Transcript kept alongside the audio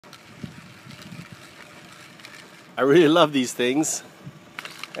I really love these things.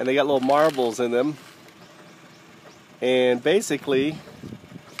 And they got little marbles in them. And basically,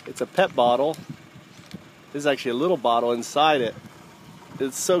 it's a pet bottle. This is actually a little bottle inside it.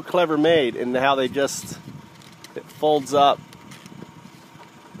 It's so clever made in how they just, it folds up.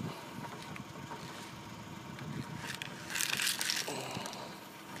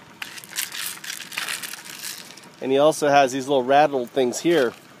 And he also has these little rattle things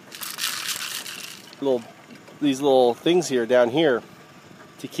here. These little things here down here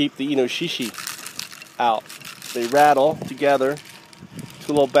to keep the inoshishi out. They rattle together.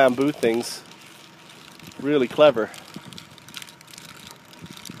 Two little bamboo things. Really clever.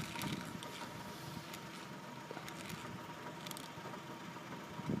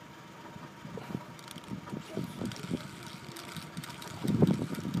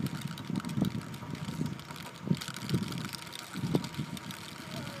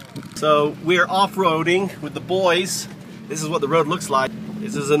 So we're off-roading with the boys. This is what the road looks like.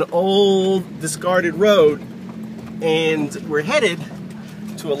 This is an old discarded road and we're headed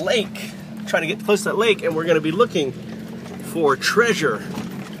to a lake, trying to get close to that lake, and we're going to be looking for treasure.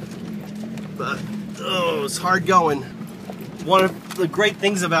 But oh, it's hard going. One of the great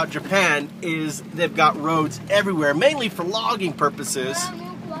things about Japan is they've got roads everywhere, mainly for logging purposes.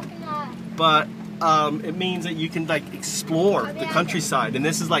 But it means that you can like explore the countryside, and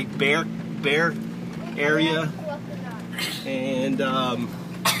this is like bare area, and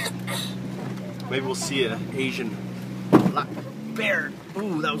maybe we'll see an Asian black bear.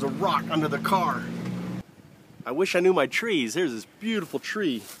 Ooh, that was a rock under the car. I wish I knew my trees. Here's this beautiful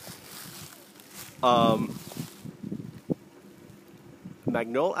tree.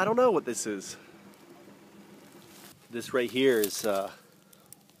 Magnolia? I don't know what this is. This right here is not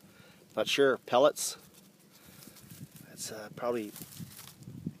sure. Pellets. That's probably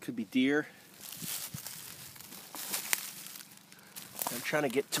could be deer. I'm trying to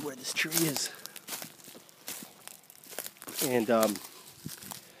get to where this tree is. And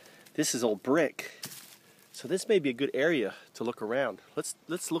this is old brick. So this may be a good area to look around.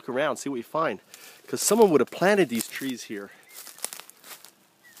 Let's look around, see what we find. Because someone would have planted these trees here.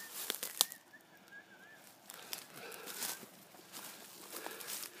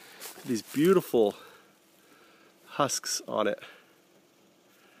 These beautiful husks on it.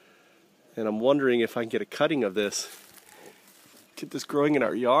 And I'm wondering if I can get a cutting of this. Get this growing in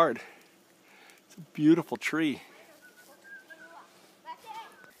our yard. It's a beautiful tree.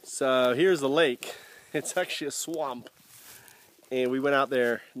 So here's the lake. It's actually a swamp. And we went out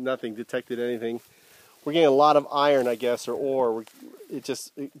there, nothing, detected anything. We're getting a lot of iron, I guess, or ore.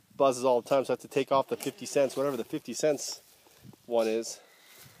 It buzzes all the time, so I have to take off the 50 cents, whatever the 50 cents one is.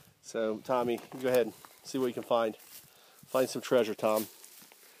 So, Tommy, go ahead, see what you can find. Find some treasure, Tom.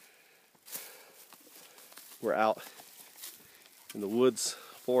 We're out in the woods,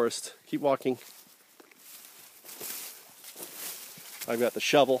 forest. Keep walking. I've got the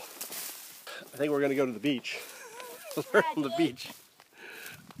shovel. I think we're going to go to the beach. We're on the beach.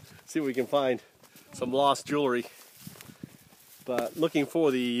 See what we can find. Some lost jewelry. But looking for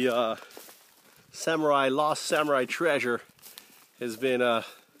the lost samurai treasure has been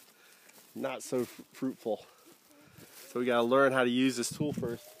not so fruitful. So we got to learn how to use this tool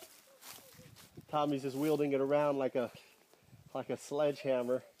first. Tommy's just wielding it around like a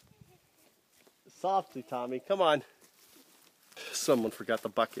sledgehammer. Softly, Tommy. Come on. Someone forgot the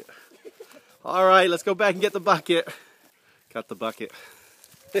bucket. All right, let's go back and get the bucket. Got the bucket.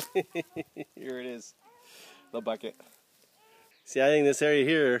 Here it is, the bucket. See, I think this area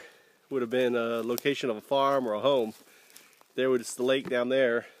here would have been a location of a farm or a home. There was the lake down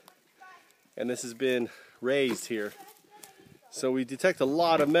there, and this has been raised here. So we detect a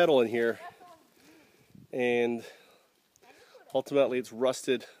lot of metal in here, and ultimately it's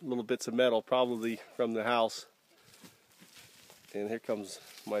rusted little bits of metal, probably from the house. And here comes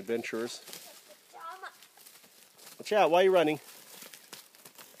my adventurers. Watch out, why are you running?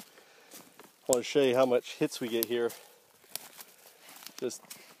 I want to show you how much hits we get here. Just.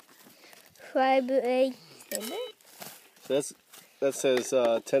 So that says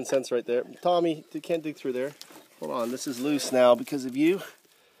 10 cents right there. Tommy, you can't dig through there. Hold on, this is loose now because of you.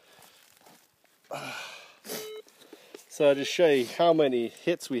 So I'll just show you how many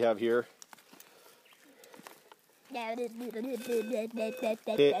hits we have here.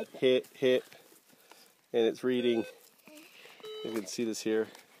 Hit, and it's reading. You can see this here.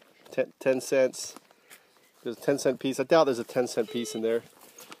 10 cents. There's a 10-cent piece. I doubt there's a 10-cent piece in there.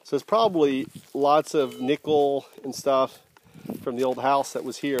 So it's probably lots of nickel and stuff from the old house that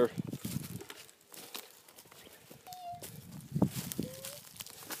was here.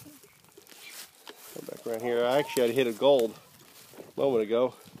 Go back Right here. I actually had hit a gold a moment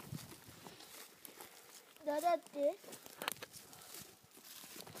ago.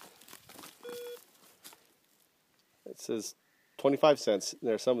 It says 25 cents.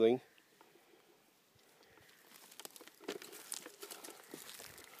 There's something.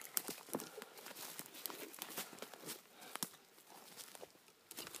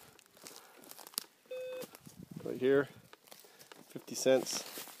 Right here, 50 cents,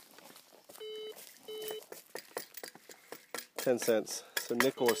 10 cents. It's a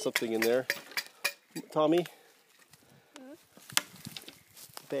nickel or something in there. Tommy?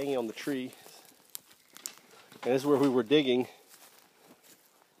 Banging on the tree. And this is where we were digging.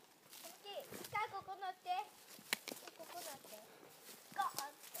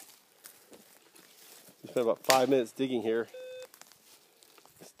 We spent about 5 minutes digging here.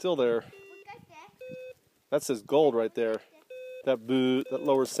 It's still there. That says gold right there. That boo, that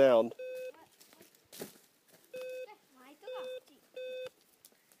lower sound.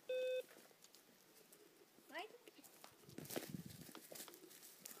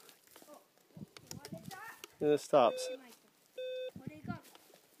 And it stops.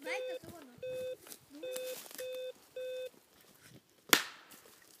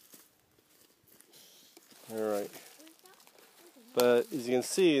 All right. But as you can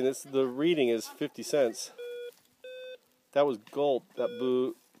see, the reading is 50 cents. That was gold. That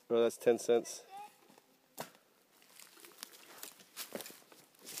boo, oh, that's 10 cents.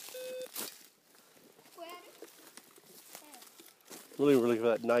 Really, really for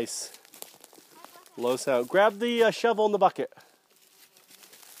that nice low sound. Grab the shovel in the bucket.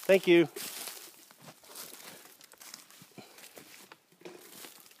 Thank you.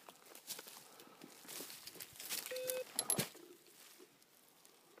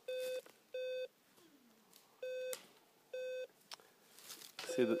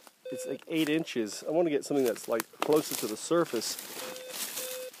 See, it's like 8 inches. I want to get something that's like closer to the surface.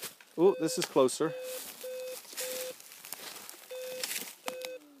 Oh, this is closer.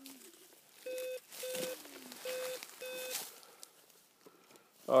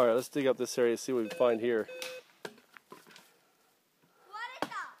 All right, let's dig up this area and see what we can find here.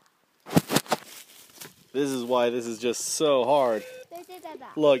 This is why this is just so hard.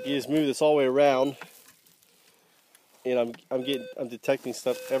 Look, you just move this all the way around, and I'm detecting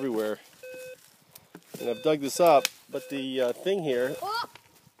stuff everywhere. And I've dug this up, but the thing here.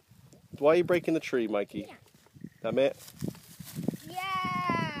 Why are you breaking the tree, Mikey? Yeah.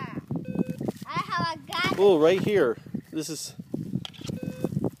 I got it. Oh, right here. This is.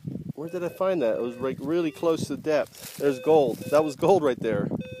 Where did I find that? It was like really close to the depth. There's gold. That was gold right there.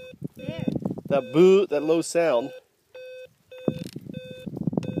 There. That boo, that low sound.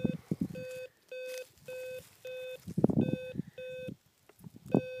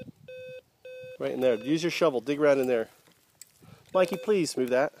 Right in there. Use your shovel. Dig around in there. Mikey, please move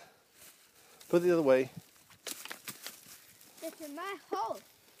that. Put it the other way. This is my hole.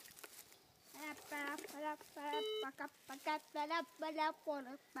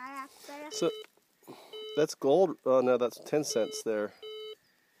 So, that's gold. Oh no, that's 10 cents there.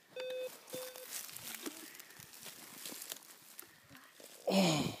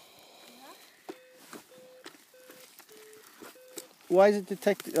 Why is it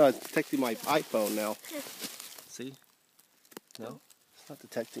detecting my iPhone now? See? No, it's not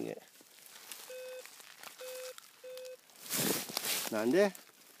detecting it. Nande?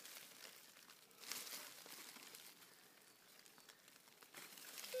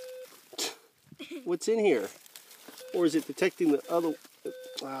 What's in here? Or is it detecting the other?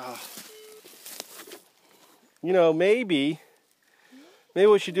 You know, maybe what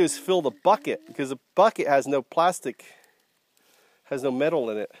we should do is fill the bucket, because the bucket has no plastic, has no metal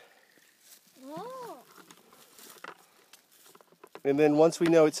in it. Oh. And then once we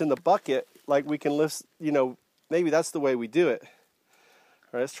know it's in the bucket, like we can lift, you know, maybe that's the way we do it.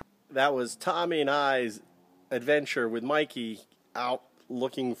 All right, let's try. That was Tommy and I's adventure with Mikey out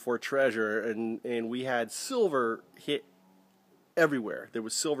looking for treasure, and we had silver hit everywhere. There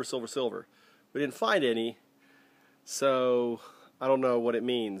was silver, silver, silver. We didn't find any, so I don't know what it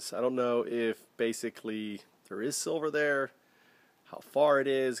means. I don't know if basically there is silver there, how far it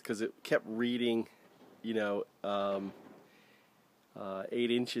is, because it kept reading, you know, 8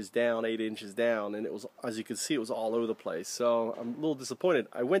 inches down, 8 inches down, and it was, as you can see, it was all over the place. So I'm a little disappointed.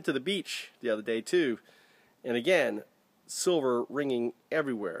 I went to the beach the other day too, and again, silver ringing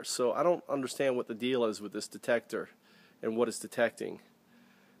everywhere. So I don't understand what the deal is with this detector and what it's detecting.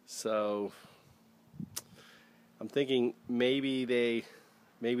 So I'm thinking maybe the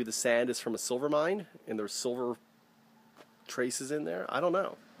sand is from a silver mine and there's silver traces in there. I don't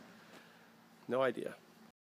know. No idea.